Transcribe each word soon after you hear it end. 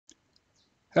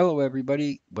Hello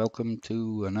everybody, welcome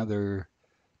to another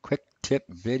quick tip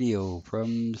video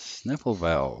from Sniffle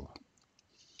Valve.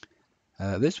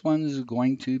 This one's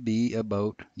going to be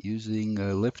about using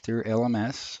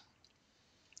LifterLMS,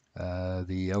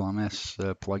 the LMS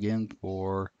plugin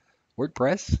for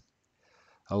WordPress,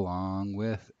 along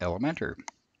with Elementor.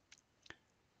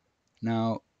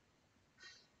 Now,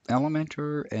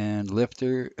 Elementor and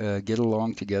Lifter get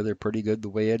along together pretty good the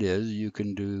way it is. You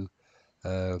can do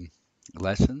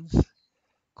lessons,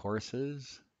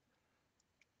 courses,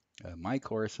 my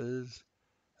courses,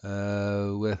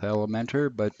 with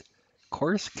Elementor, but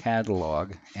Course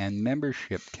Catalog and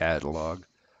Membership Catalog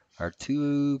are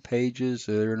two pages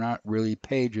that are not really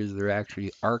pages, they're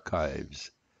actually archives,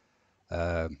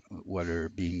 what are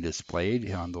being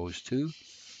displayed on those two.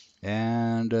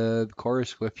 And of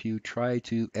course, if you try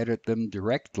to edit them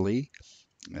directly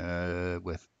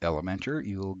with Elementor,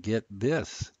 you'll get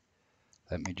this.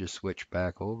 Let me just switch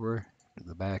back over to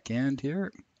the back end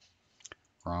here.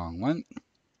 Wrong one.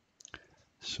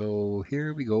 So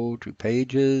here we go to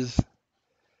pages.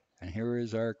 And here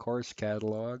is our course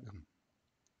catalog.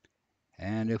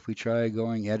 And if we try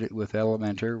going edit with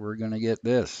Elementor, we're going to get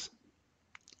this.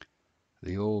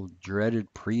 The old dreaded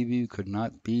preview could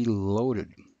not be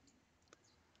loaded.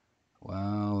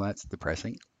 Well, that's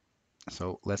depressing.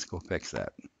 So let's go fix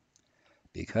that.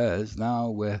 Because now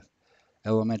with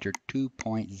Elementor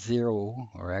 2.0,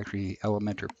 or actually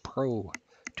Elementor Pro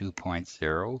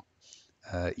 2.0,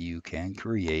 you can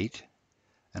create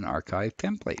an archive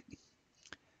template.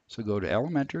 So go to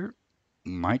Elementor,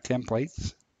 My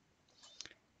Templates,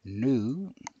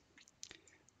 New.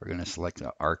 We're going to select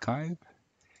the archive,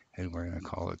 and we're going to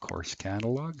call it Course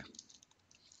Catalog.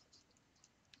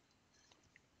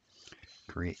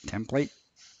 Create template.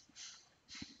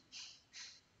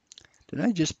 Did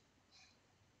I just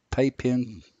type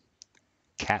in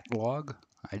catalog?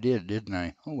 I did, didn't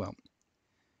I? Oh well,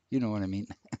 you know what I mean.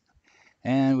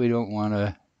 And we don't want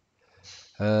a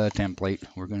template.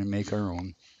 We're going to make our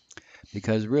own.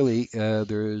 Because really,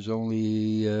 there's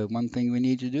only one thing we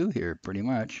need to do here, pretty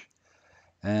much.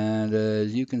 And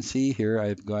as you can see here,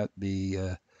 I've got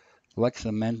the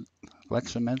flexible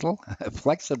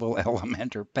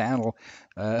Elementor panel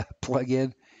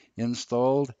plugin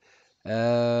installed,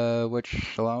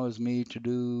 which allows me to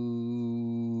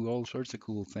do all sorts of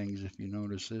cool things. If you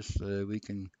notice this, we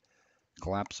can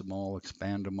collapse them all,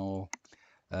 expand them all.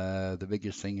 The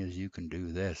biggest thing is you can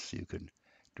do this. You can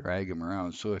drag them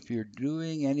around. So if you're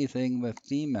doing anything with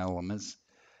theme elements,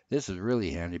 this is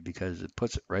really handy because it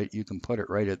puts it right. You can put it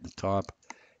right at the top,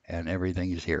 and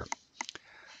everything is here.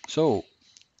 So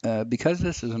because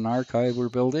this is an archive we're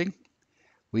building,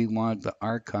 we want the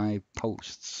archive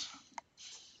posts.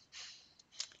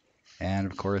 And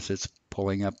of course, it's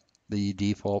pulling up the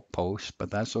default post, but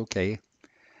that's okay.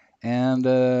 And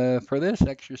for this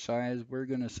exercise, we're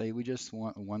going to say we just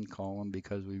want one column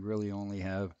because we really only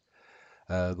have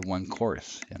the one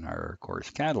course in our course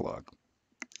catalog.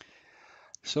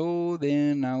 So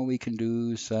then now we can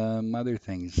do some other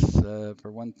things.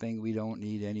 For one thing, we don't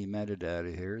need any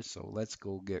metadata here, so let's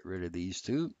go get rid of these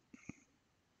two.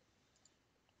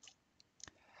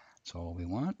 That's all we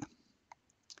want.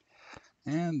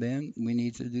 And then we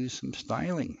need to do some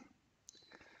styling.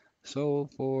 So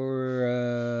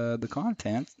for the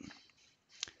content,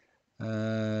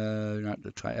 not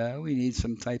the we need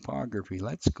some typography.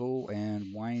 Let's go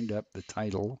and wind up the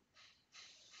title.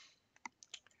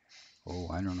 Oh,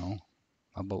 I don't know,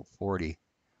 about 40.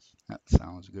 That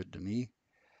sounds good to me.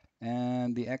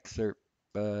 And the excerpt,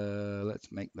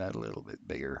 let's make that a little bit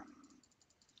bigger.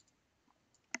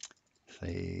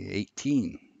 Say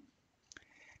 18.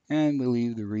 And we'll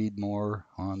leave the read more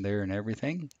on there and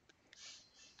everything.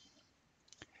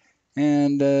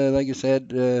 And like I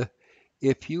said,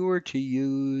 if you were to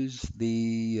use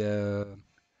the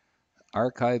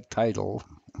archive title,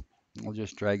 I'll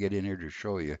just drag it in here to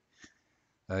show you.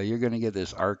 You're going to get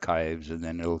this archives, and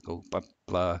then it'll go blah,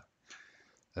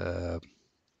 blah,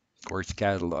 course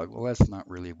catalog. Well, that's not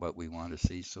really what we want to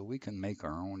see, so we can make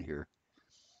our own here.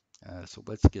 So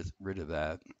let's get rid of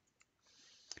that.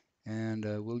 And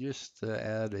we'll just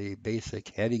add a basic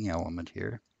heading element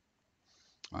here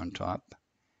on top,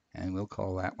 and we'll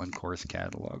call that one Course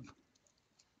Catalog.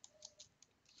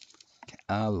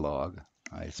 Catalog.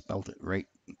 I spelled it right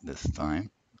this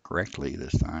time, correctly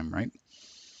this time, right?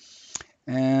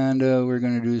 And we're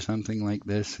going to do something like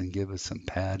this and give us some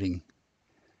padding.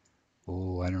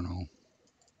 Oh, I don't know,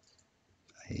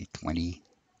 a 20.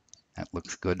 That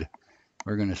looks good.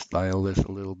 We're going to style this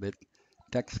a little bit.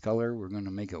 Text color, we're going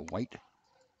to make it white.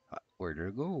 Where did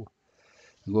it go?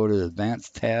 Go to the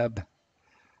Advanced tab,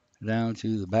 down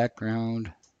to the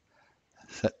background,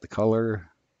 set the color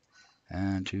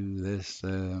and to this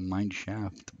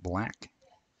mineshaft black.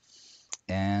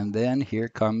 And then here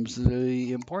comes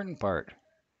the important part.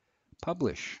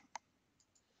 Publish.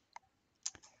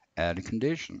 Add a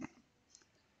condition.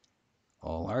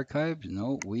 All archives?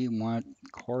 No, we want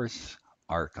course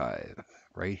archive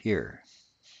right here.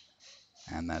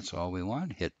 And that's all we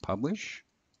want. Hit publish.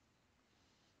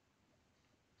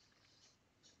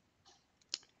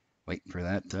 Wait for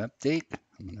that to update.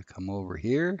 I'm going to come over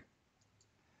here.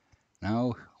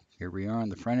 Now, here we are on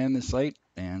the front end of the site,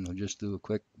 and we'll just do a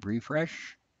quick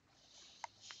refresh.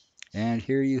 And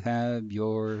here you have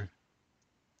your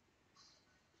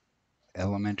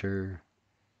Elementor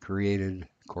created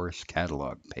course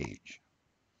catalog page.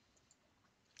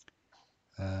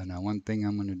 Now, one thing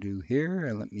I'm going to do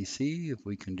here, let me see if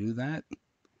we can do that.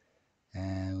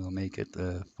 And we'll make it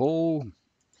full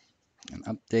and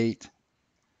update.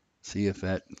 See if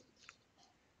that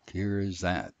cures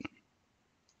that.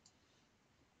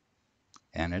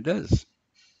 And it does.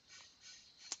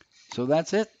 So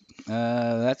that's it.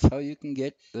 That's how you can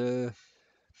get an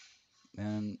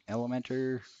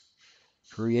Elementor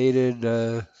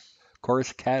created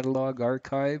course catalog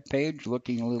archive page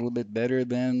looking a little bit better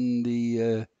than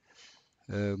the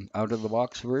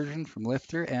out-of-the-box version from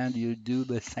Lifter, and you do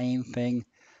the same thing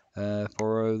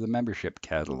for the membership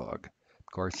catalog. Of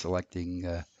course,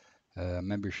 selecting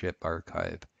membership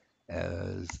archive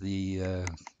as the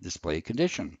display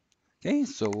condition. Okay,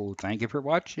 so thank you for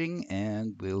watching,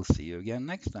 and we'll see you again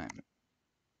next time.